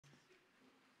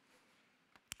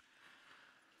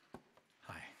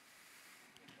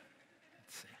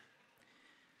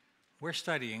We're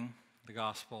studying the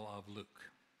Gospel of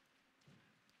Luke.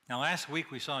 Now, last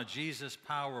week we saw Jesus'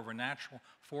 power over natural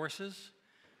forces.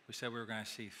 We said we were going to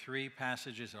see three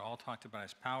passages that all talked about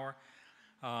his power.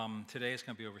 Today it's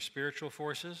going to be over spiritual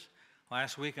forces.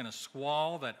 Last week, in a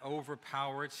squall that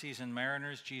overpowered seasoned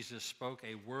mariners, Jesus spoke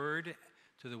a word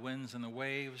to the winds and the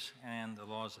waves, and the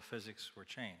laws of physics were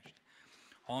changed.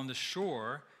 On the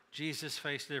shore, Jesus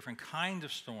faced a different kind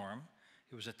of storm.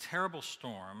 It was a terrible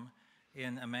storm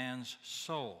in a man's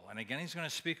soul. And again, he's going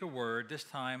to speak a word, this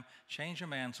time change a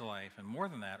man's life, and more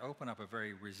than that, open up a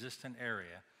very resistant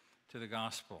area to the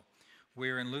gospel.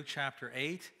 We're in Luke chapter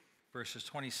 8, verses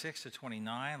 26 to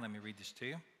 29. Let me read this to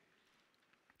you.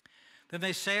 Then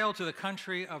they sailed to the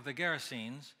country of the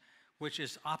Gerasenes, which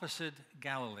is opposite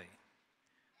Galilee.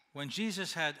 When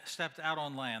Jesus had stepped out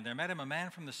on land, there met him a man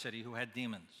from the city who had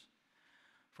demons.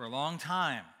 For a long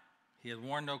time, he had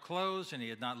worn no clothes, and he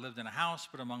had not lived in a house,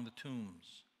 but among the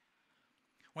tombs.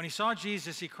 When he saw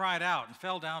Jesus, he cried out and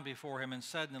fell down before him and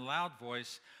said in a loud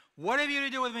voice, "What have you to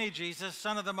do with me, Jesus,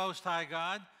 Son of the Most High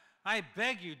God? I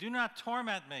beg you, do not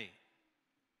torment me."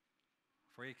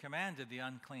 For he commanded the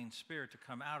unclean spirit to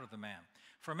come out of the man.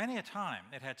 For many a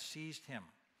time it had seized him.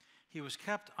 He was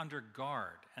kept under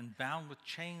guard and bound with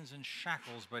chains and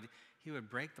shackles, but he would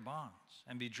break the bonds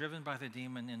and be driven by the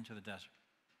demon into the desert.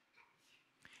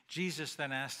 Jesus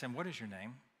then asked him, "What is your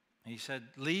name?" And he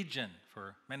said, "Legion,"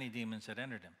 for many demons had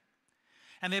entered him.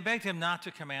 And they begged him not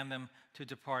to command them to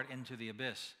depart into the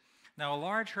abyss. Now a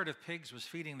large herd of pigs was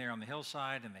feeding there on the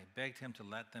hillside, and they begged him to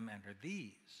let them enter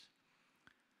these.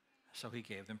 So he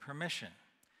gave them permission.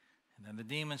 And then the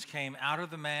demons came out of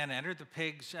the man, entered the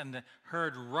pigs, and the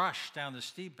herd rushed down the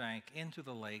steep bank into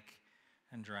the lake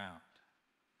and drowned.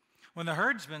 When the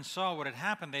herdsmen saw what had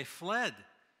happened, they fled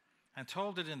and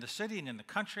told it in the city and in the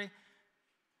country.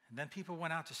 And then people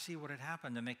went out to see what had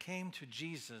happened, and they came to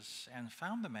Jesus and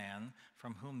found the man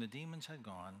from whom the demons had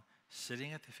gone,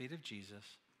 sitting at the feet of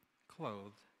Jesus,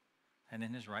 clothed and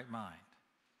in his right mind.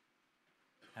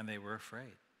 And they were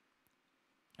afraid.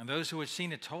 And those who had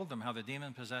seen it told them how the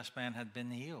demon-possessed man had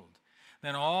been healed.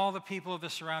 Then all the people of the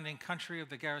surrounding country of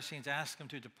the Gerasenes asked him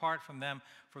to depart from them,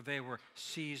 for they were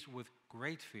seized with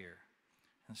great fear.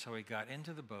 And so he got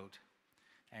into the boat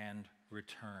and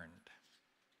returned.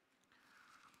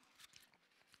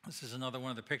 This is another one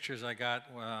of the pictures I got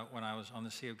when I was on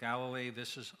the Sea of Galilee.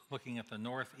 This is looking at the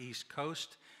northeast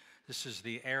coast. This is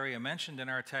the area mentioned in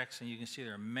our text, and you can see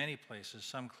there are many places,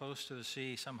 some close to the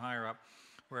sea, some higher up,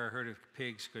 where a herd of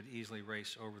pigs could easily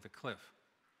race over the cliff.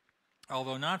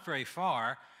 Although not very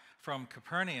far from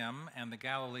Capernaum and the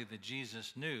Galilee that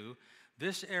Jesus knew,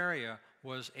 this area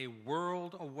was a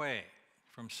world away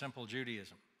from simple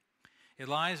Judaism. It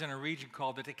lies in a region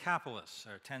called the Decapolis,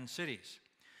 or 10 cities.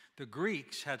 The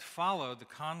Greeks had followed the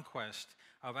conquest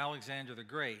of Alexander the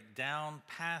Great down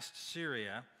past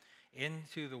Syria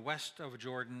into the west of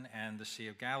Jordan and the Sea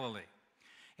of Galilee.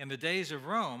 In the days of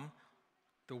Rome,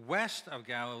 the west of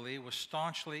Galilee was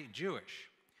staunchly Jewish,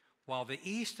 while the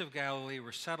east of Galilee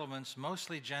were settlements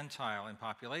mostly Gentile in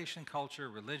population, culture,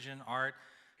 religion, art,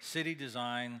 city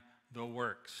design, the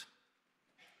works.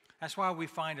 That's why we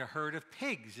find a herd of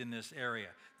pigs in this area,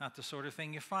 not the sort of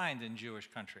thing you find in Jewish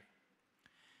country.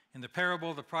 In the parable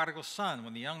of the prodigal son,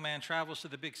 when the young man travels to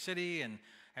the big city and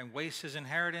wastes his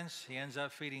inheritance, he ends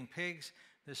up feeding pigs.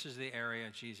 This is the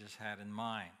area Jesus had in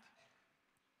mind.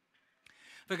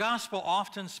 The gospel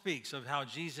often speaks of how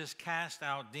Jesus cast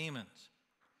out demons.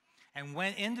 And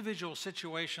when individual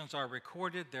situations are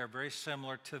recorded, they're very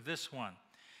similar to this one.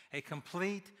 A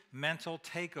complete mental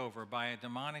takeover by a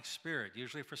demonic spirit,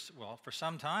 usually for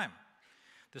some time.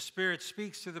 The spirit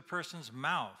speaks through the person's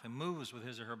mouth and moves with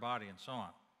his or her body and so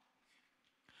on.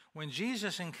 When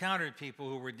Jesus encountered people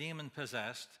who were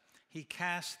demon-possessed, he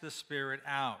cast the spirit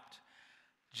out.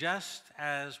 Just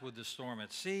as with the storm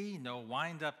at sea, no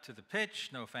wind up to the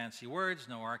pitch, no fancy words,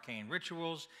 no arcane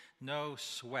rituals, no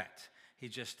sweat. He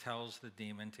just tells the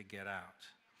demon to get out.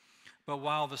 But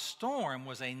while the storm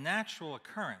was a natural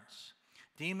occurrence,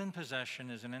 demon possession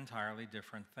is an entirely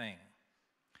different thing.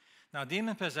 Now,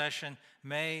 demon possession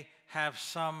may have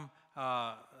some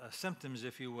symptoms,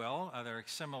 if you will, that are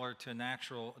similar to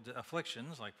natural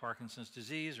afflictions like Parkinson's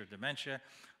disease or dementia,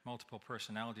 multiple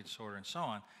personality disorder, and so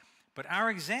on. But our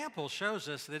example shows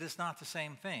us that it's not the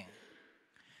same thing.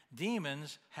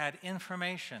 Demons had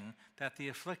information that the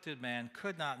afflicted man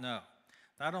could not know.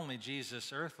 Not only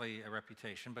Jesus' earthly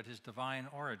reputation, but his divine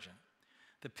origin.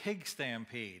 The pig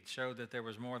stampede showed that there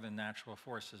was more than natural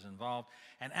forces involved.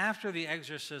 And after the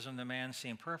exorcism, the man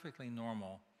seemed perfectly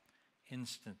normal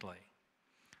instantly.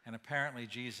 And apparently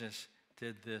Jesus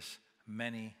did this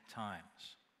many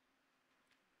times.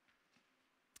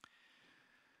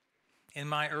 In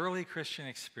my early Christian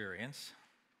experience,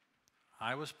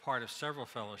 I was part of several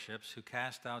fellowships who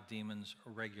cast out demons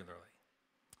regularly.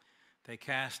 They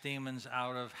cast demons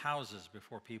out of houses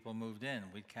before people moved in.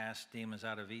 We'd cast demons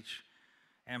out of each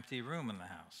empty room in the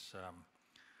house.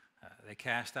 They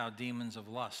cast out demons of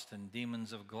lust and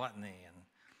demons of gluttony. And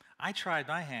I tried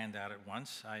my hand at it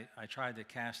once. I tried to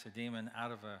cast a demon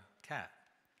out of a cat.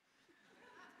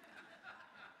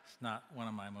 It's not one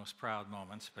of my most proud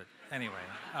moments, but anyway.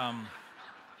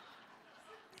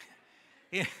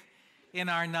 In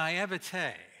our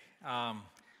naivete,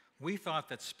 we thought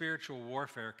that spiritual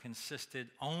warfare consisted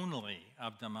only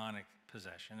of demonic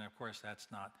possession. And of course, that's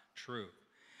not true.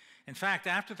 In fact,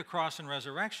 after the cross and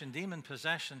resurrection, demon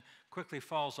possession quickly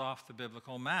falls off the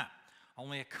biblical map.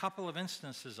 Only a couple of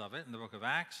instances of it in the book of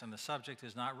Acts, and the subject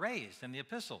is not raised in the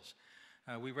epistles.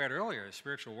 We read earlier,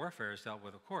 spiritual warfare is dealt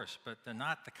with, of course, but they're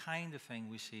not the kind of thing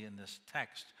we see in this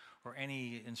text or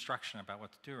any instruction about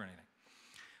what to do or anything.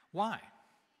 Why?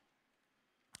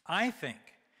 I think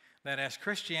that as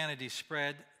Christianity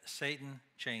spread, Satan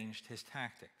changed his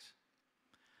tactics.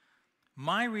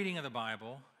 My reading of the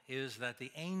Bible is that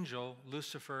the angel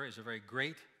Lucifer is a very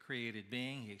great created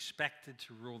being. He expected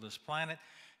to rule this planet.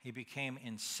 He became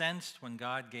incensed when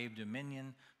God gave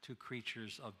dominion to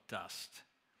creatures of dust.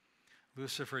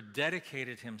 Lucifer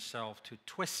dedicated himself to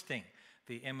twisting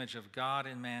the image of God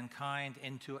in mankind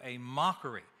into a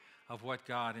mockery of what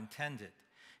God intended,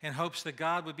 in hopes that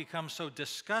God would become so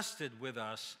disgusted with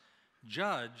us,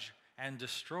 judge and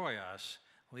destroy us,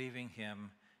 leaving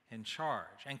him in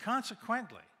charge. And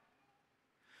consequently,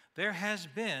 there has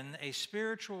been a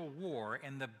spiritual war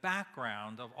in the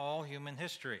background of all human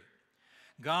history.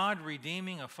 God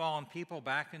redeeming a fallen people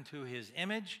back into his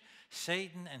image,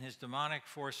 Satan and his demonic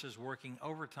forces working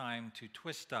overtime to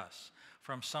twist us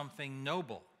from something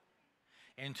noble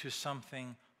into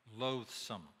something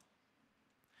loathsome,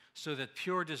 so that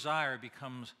pure desire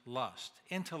becomes lust,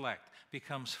 intellect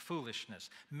becomes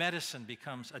foolishness, medicine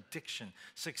becomes addiction,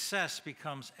 success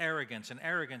becomes arrogance, and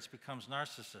arrogance becomes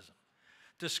narcissism.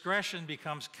 Discretion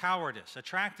becomes cowardice,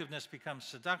 attractiveness becomes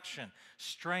seduction,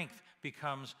 strength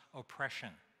becomes oppression.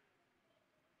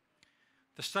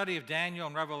 The study of Daniel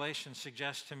and Revelation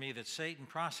suggests to me that Satan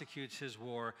prosecutes his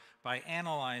war by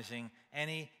analyzing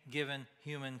any given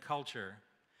human culture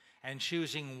and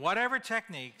choosing whatever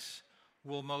techniques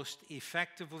will most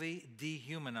effectively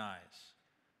dehumanize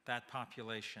that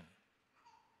population.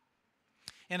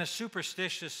 In a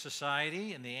superstitious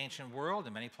society in the ancient world,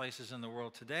 and many places in the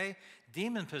world today,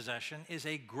 demon possession is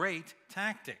a great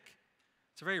tactic.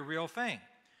 It's a very real thing.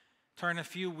 Turn a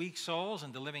few weak souls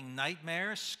into living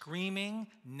nightmares, screaming,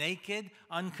 naked,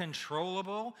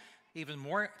 uncontrollable, even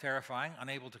more terrifying,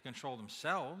 unable to control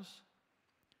themselves.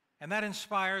 And that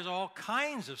inspires all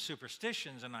kinds of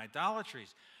superstitions and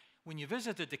idolatries. When you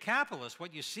visit the Decapolis,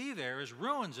 what you see there is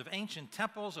ruins of ancient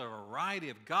temples of a variety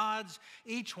of gods,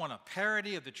 each one a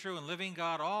parody of the true and living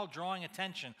God, all drawing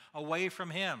attention away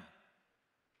from him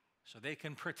so they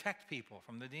can protect people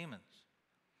from the demons.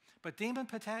 But demon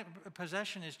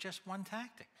possession is just one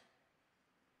tactic.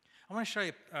 I want to show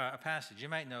you a passage. You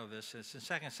might know this. It's in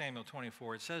 2 Samuel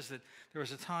 24. It says that there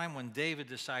was a time when David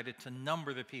decided to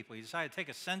number the people. He decided to take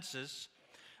a census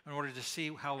in order to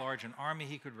see how large an army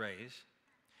he could raise.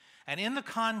 And in the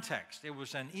context, it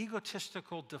was an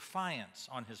egotistical defiance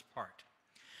on his part,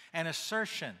 an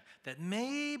assertion that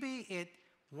maybe it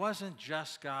wasn't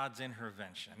just God's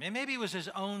intervention. I mean, maybe it was his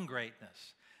own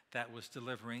greatness that was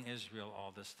delivering Israel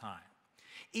all this time.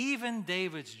 Even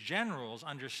David's generals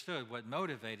understood what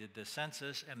motivated the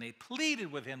census, and they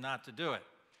pleaded with him not to do it.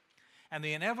 And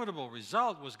the inevitable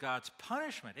result was God's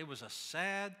punishment. It was a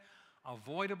sad,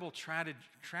 avoidable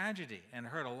tragedy, and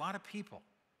hurt a lot of people.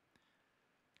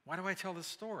 Why do I tell this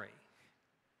story?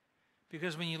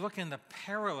 Because when you look in the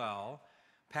parallel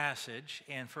passage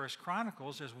in 1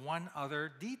 Chronicles, there's one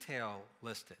other detail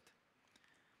listed.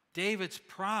 David's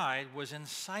pride was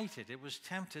incited. It was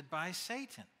tempted by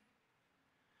Satan.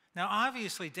 Now,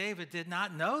 obviously, David did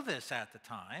not know this at the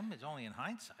time. It's only in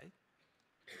hindsight.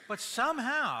 But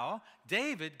somehow,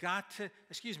 Satan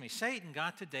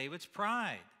got to David's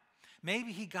pride.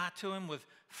 Maybe he got to him with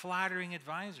flattering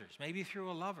advisors, maybe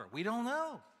through a lover. We don't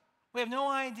know. We have no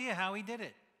idea how he did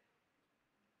it.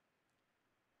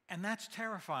 And that's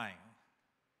terrifying.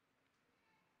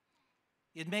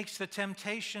 It makes the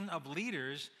temptation of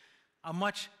leaders a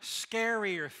much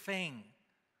scarier thing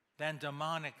than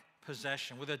demonic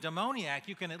possession. With a demoniac,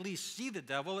 you can at least see the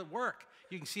devil at work.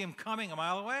 You can see him coming a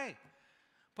mile away.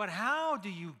 But how do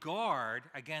you guard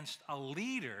against a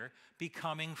leader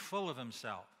becoming full of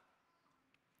himself?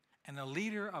 And a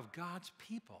leader of God's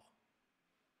people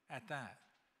at that.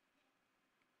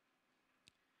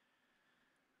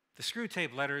 The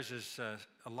Screwtape Letters is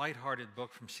a lighthearted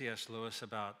book from C.S. Lewis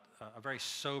about a very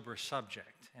sober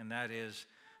subject, and that is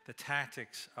the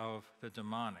tactics of the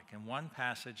demonic. And one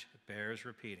passage bears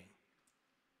repeating.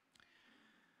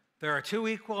 There are two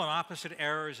equal and opposite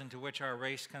errors into which our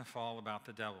race can fall about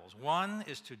the devils. One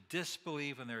is to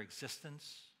disbelieve in their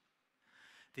existence.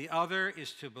 The other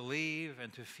is to believe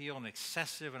and to feel an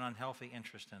excessive and unhealthy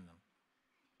interest in them.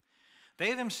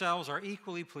 They themselves are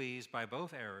equally pleased by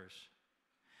both errors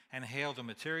and hail the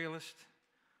materialist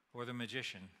or the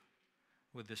magician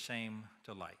with the same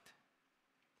delight.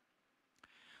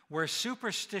 Where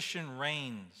superstition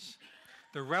reigns,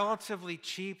 the relatively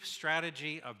cheap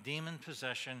strategy of demon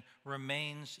possession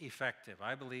remains effective,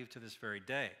 I believe, to this very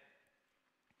day.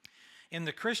 In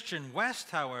the Christian West,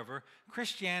 however,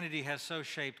 Christianity has so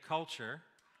shaped culture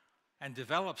and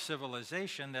developed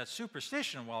civilization that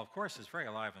superstition, while of course is very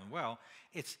alive and well,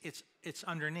 it's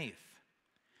underneath.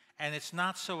 And it's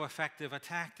not so effective a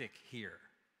tactic here.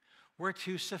 We're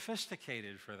too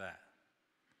sophisticated for that.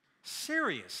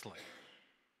 Seriously,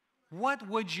 what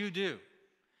would you do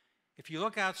if you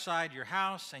look outside your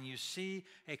house and you see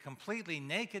a completely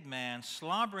naked man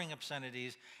slobbering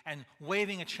obscenities and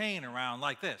waving a chain around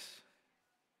like this?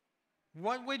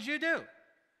 What would you do?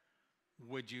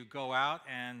 Would you go out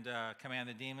and command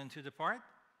the demon to depart?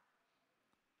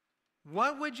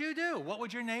 What would you do? What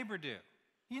would your neighbor do?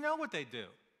 You know what they do.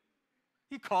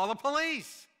 You call the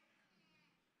police.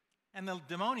 And the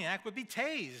demoniac would be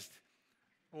tased.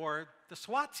 Or the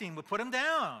SWAT team would put him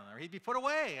down. Or he'd be put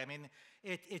away. I mean,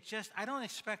 I don't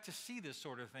expect to see this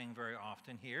sort of thing very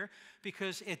often here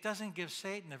because it doesn't give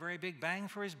Satan a very big bang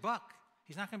for his buck.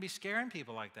 He's not going to be scaring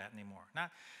people like that anymore.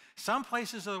 Some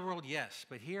places of the world, yes,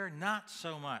 but here, not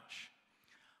so much.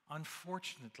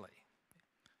 Unfortunately,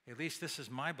 at least this is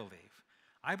my belief,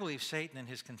 I believe Satan and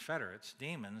his confederates,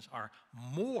 demons, are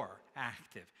more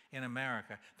active in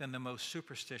America than the most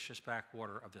superstitious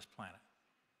backwater of this planet.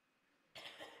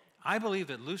 I believe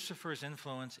that Lucifer's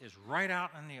influence is right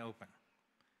out in the open.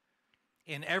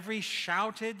 In every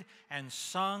shouted and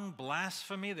sung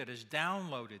blasphemy that is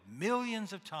downloaded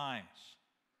millions of times,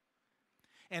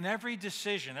 in every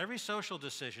decision, every social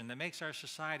decision that makes our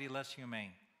society less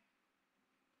humane,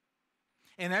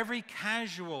 in every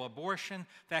casual abortion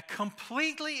that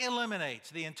completely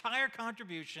eliminates the entire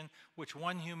contribution which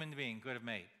one human being could have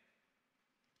made.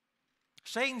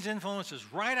 Satan's influence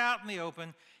is right out in the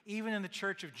open, even in the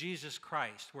Church of Jesus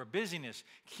Christ, where busyness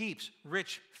keeps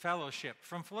rich fellowship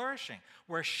from flourishing,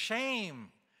 where shame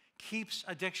keeps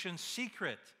addiction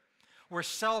secret, where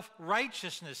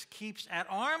self-righteousness keeps at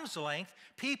arm's length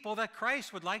people that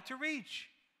Christ would like to reach.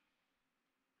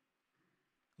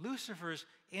 Lucifer's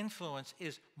influence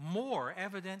is more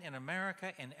evident in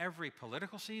America in every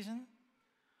political season,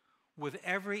 with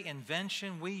every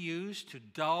invention we use to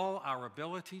dull our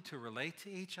ability to relate to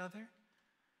each other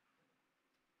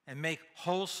and make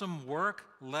wholesome work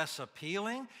less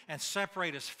appealing and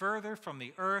separate us further from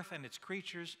the earth and its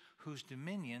creatures whose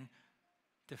dominion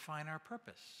define our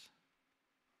purpose.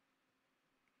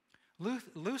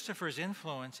 Lucifer's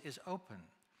influence is open,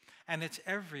 and it's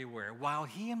everywhere, while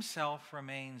he himself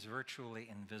remains virtually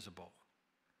invisible.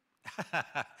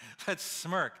 Let's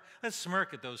smirk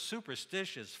at those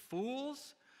superstitious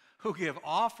fools who give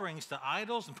offerings to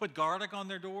idols and put garlic on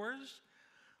their doors.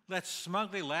 Let's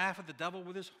smugly laugh at the devil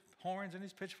with his horns and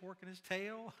his pitchfork and his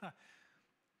tail.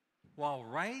 While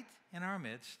right in our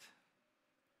midst,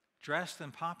 dressed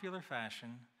in popular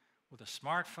fashion, with a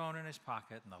smartphone in his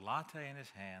pocket and a latte in his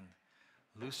hand,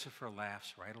 Lucifer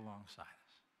laughs right alongside us.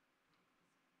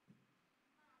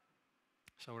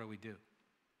 So what do we do?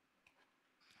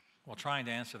 Well, trying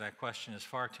to answer that question is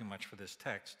far too much for this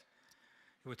text.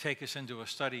 It would take us into a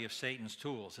study of Satan's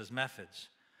tools, his methods,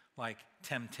 like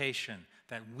temptation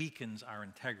that weakens our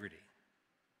integrity,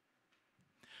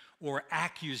 or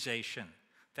accusation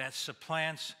that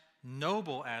supplants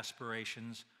noble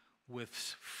aspirations with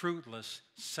fruitless,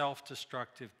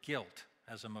 self-destructive guilt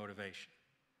as a motivation.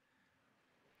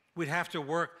 We'd have to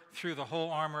work through the whole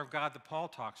armor of God that Paul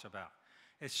talks about.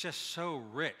 It's just so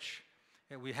rich.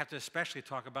 We have to especially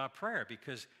talk about prayer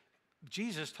because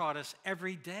Jesus taught us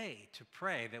every day to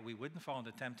pray that we wouldn't fall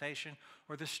into temptation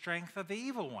or the strength of the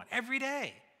evil one. Every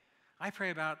day. I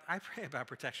pray about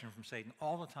protection from Satan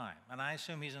all the time, and I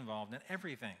assume he's involved in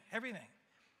everything.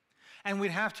 And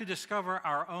we'd have to discover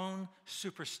our own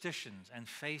superstitions and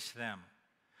face them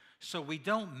so we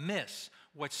don't miss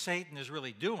what Satan is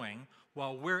really doing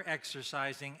while we're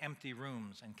exercising empty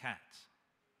rooms and cats.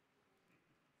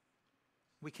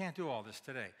 We can't do all this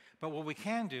today. But what we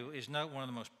can do is note one of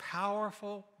the most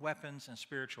powerful weapons in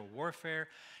spiritual warfare.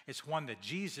 It's one that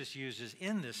Jesus uses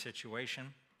in this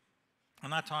situation. I'm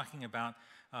not talking about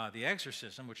the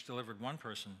exorcism, which delivered one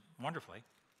person wonderfully.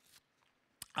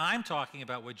 I'm talking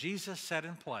about what Jesus set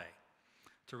in play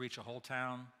to reach a whole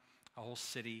town, a whole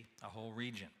city, a whole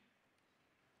region.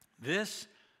 This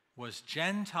was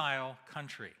Gentile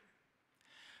country.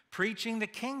 Preaching the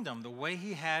kingdom the way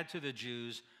he had to the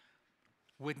Jews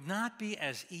would not be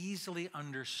as easily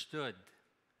understood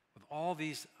with all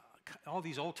these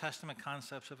Old Testament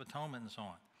concepts of atonement and so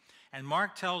on. And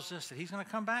Mark tells us that he's going to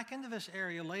come back into this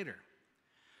area later.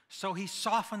 So he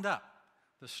softened up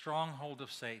the stronghold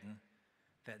of Satan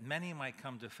that many might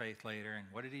come to faith later. And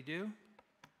what did he do?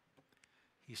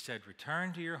 He said,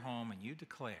 return to your home and you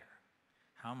declare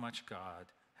how much God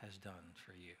has done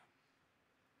for you.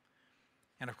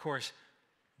 And of course,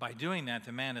 by doing that,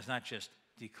 the man is not just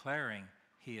declaring,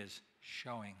 he is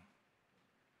showing.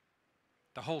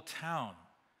 The whole town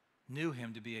knew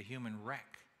him to be a human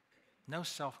wreck. No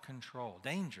self-control,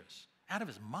 dangerous, out of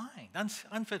his mind,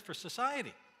 unfit for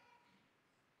society.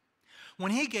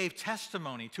 When he gave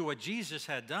testimony to what Jesus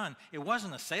had done, it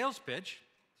wasn't a sales pitch.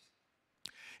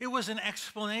 It was an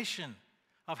explanation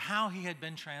of how he had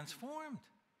been transformed.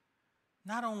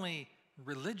 Not only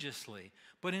religiously,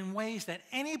 but in ways that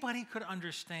anybody could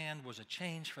understand was a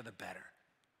change for the better.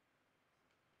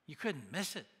 You couldn't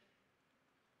miss it.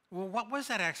 Well, what was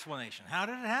that explanation? How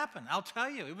did it happen? I'll tell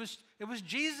you. It was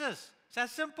Jesus. It's that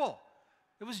simple.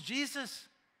 It was Jesus.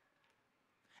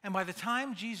 And by the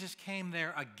time Jesus came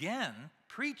there again,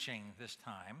 preaching this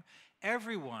time,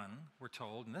 everyone, we're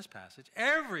told in this passage,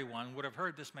 everyone would have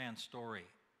heard this man's story.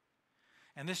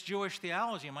 And this Jewish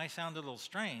theology might sound a little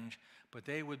strange, but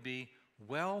they would be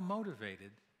well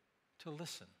motivated to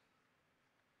listen.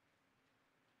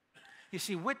 You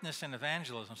see, witness and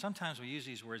evangelism, sometimes we use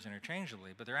these words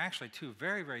interchangeably, but they're actually two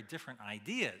very, very different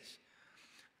ideas.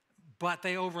 But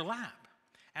they overlap,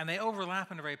 and they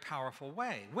overlap in a very powerful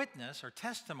way. Witness or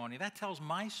testimony, that tells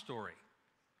my story.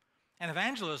 And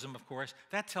evangelism, of course,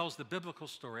 that tells the biblical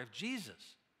story of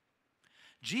Jesus.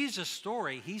 Jesus'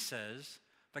 story, he says,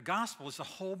 the gospel is the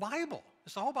whole Bible.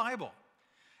 It's the whole Bible.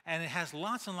 And it has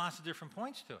lots and lots of different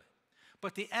points to it.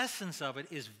 But the essence of it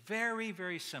is very,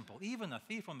 very simple. Even a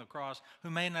thief on the cross who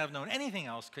may not have known anything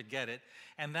else could get it,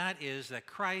 and that is that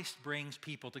Christ brings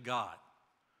people to God.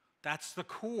 That's the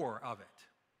core of it.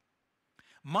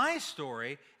 My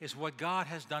story is what God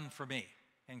has done for me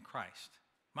in Christ.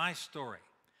 My story.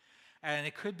 And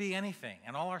it could be anything,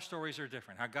 and all our stories are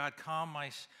different. How God calmed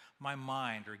my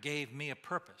mind, or gave me a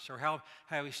purpose, or how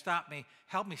he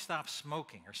helped me stop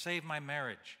smoking, or saved my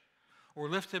marriage, or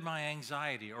lifted my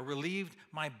anxiety, or relieved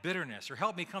my bitterness, or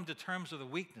helped me come to terms with a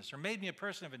weakness, or made me a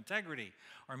person of integrity,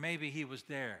 or maybe he was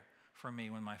there for me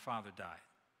when my father died.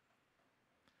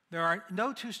 There are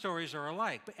no two stories are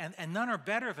alike, and none are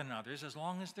better than others as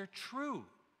long as they're true.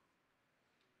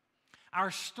 Our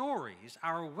stories,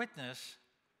 our witness,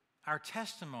 our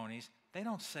testimonies, they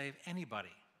don't save anybody.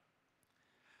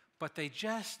 But they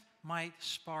just might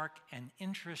spark an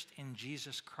interest in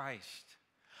Jesus Christ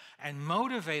and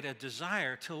motivate a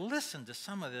desire to listen to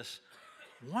some of this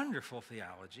wonderful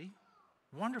theology,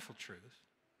 wonderful truth.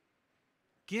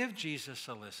 Give Jesus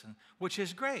a listen, which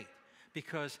is great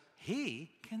because he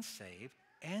can save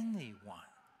anyone.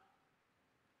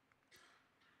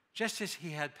 Just as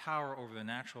he had power over the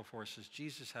natural forces,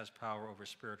 Jesus has power over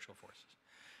spiritual forces.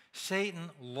 Satan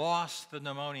lost the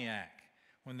demoniac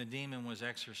when the demon was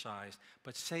exorcised,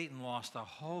 but Satan lost a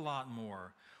whole lot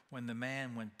more when the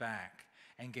man went back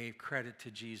and gave credit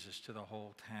to Jesus to the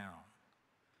whole town.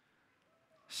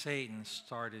 Satan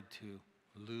started to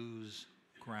lose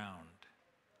ground,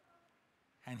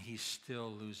 and he's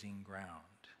still losing ground.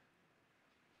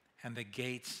 And the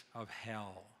gates of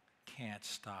hell can't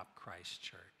stop Christ's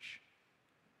church.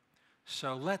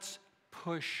 So let's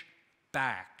push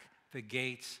back the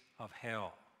gates of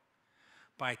hell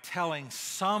by telling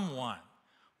someone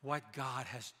what God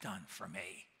has done for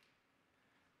me.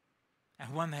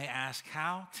 And when they ask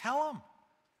how, tell them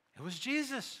it was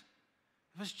Jesus.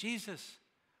 It was Jesus.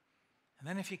 And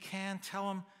then if you can,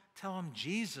 tell them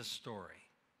Jesus' story.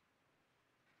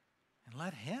 And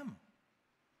let him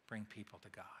bring people to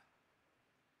God.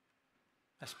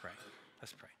 Let's pray.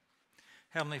 Let's pray.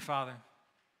 Heavenly Father,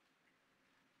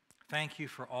 thank you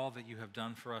for all that you have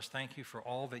done for us. Thank you for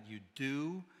all that you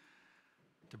do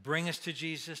to bring us to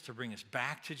Jesus, to bring us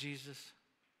back to Jesus.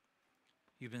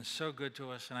 You've been so good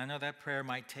to us, and I know that prayer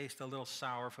might taste a little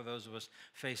sour for those of us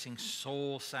facing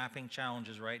soul-sapping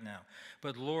challenges right now.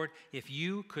 But Lord, if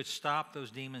you could stop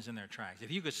those demons in their tracks,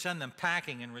 if you could send them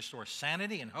packing and restore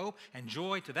sanity and hope and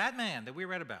joy to that man that we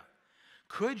read about,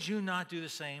 could you not do the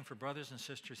same for brothers and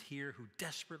sisters here who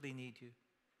desperately need you?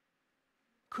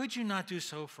 Could you not do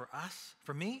so for us,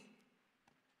 for me?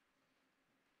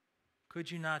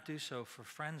 Could you not do so for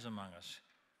friends among us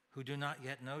who do not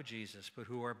yet know Jesus, but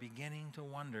who are beginning to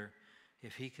wonder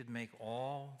if he could make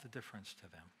all the difference to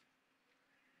them?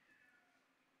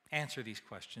 Answer these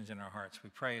questions in our hearts, we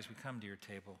pray, as we come to your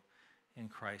table in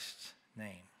Christ's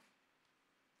name.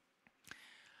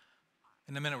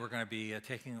 In a minute, we're going to be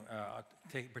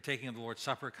partaking of the Lord's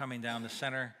Supper, coming down the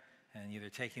center, and either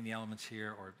taking the elements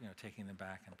here or taking them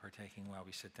back and partaking while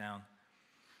we sit down.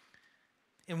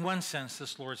 In one sense,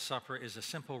 this Lord's Supper is a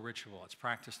simple ritual. It's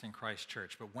practiced in Christ's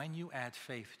church. But when you add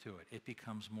faith to it, it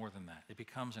becomes more than that. It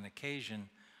becomes an occasion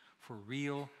for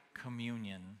real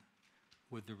communion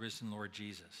with the risen Lord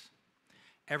Jesus.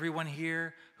 Everyone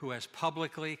here who has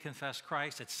publicly confessed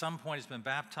Christ at some point has been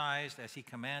baptized as he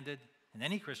commanded in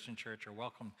any Christian church are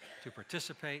welcome to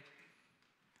participate.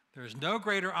 There is no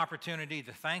greater opportunity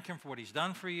to thank him for what he's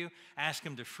done for you, ask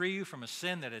him to free you from a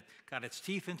sin that had got its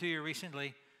teeth into you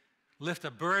recently, lift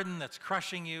a burden that's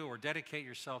crushing you, or dedicate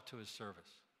yourself to his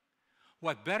service.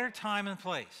 What better time and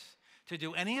place to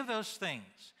do any of those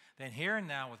things than here and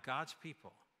now with God's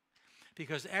people?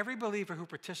 Because every believer who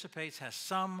participates has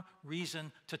some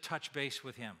reason to touch base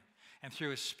with him. And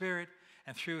through his Spirit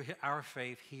and through our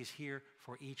faith, he's here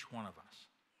for each one of us.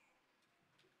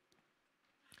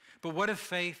 But what if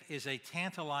faith is a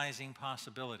tantalizing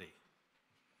possibility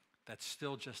that's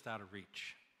still just out of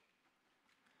reach?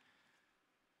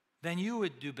 Then you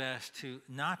would do best to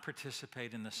not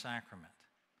participate in the sacrament,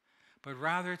 but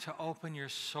rather to open your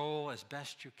soul as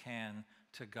best you can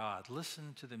to God.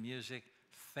 Listen to the music,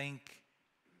 think,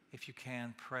 if you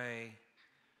can, pray.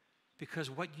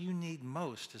 Because what you need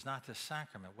most is not the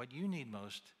sacrament. What you need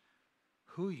most,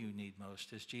 who you need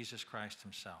most, is Jesus Christ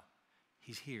himself.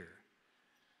 He's here.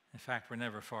 In fact, we're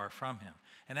never far from him.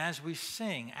 And as we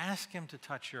sing, ask him to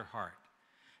touch your heart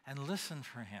and listen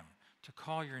for him to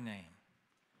call your name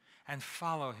and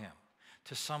follow him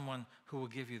to someone who will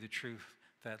give you the truth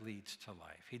that leads to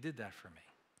life. He did that for me,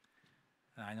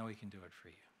 and I know he can do it for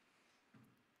you.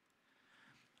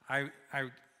 I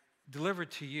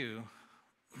delivered to you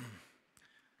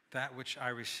that which I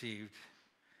received,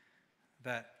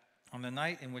 that on the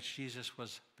night in which Jesus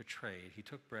was betrayed, he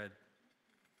took bread,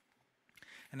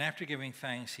 and after giving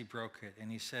thanks, he broke it, and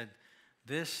he said,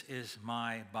 "This is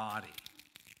my body,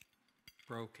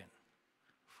 broken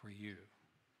for you.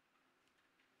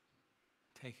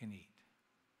 Take and eat."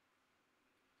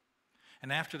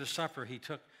 And after the supper, he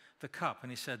took the cup,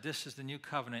 and he said, "This is the new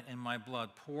covenant in my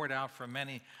blood, poured out for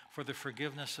many for the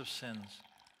forgiveness of sins.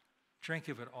 Drink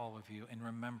of it, all of you, in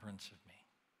remembrance of me."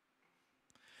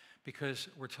 Because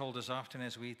we're told, as often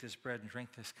as we eat this bread and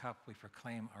drink this cup, we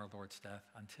proclaim our Lord's death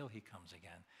until he comes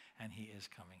again, and he is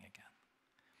coming again.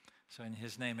 So in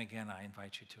his name again, I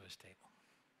invite you to his table.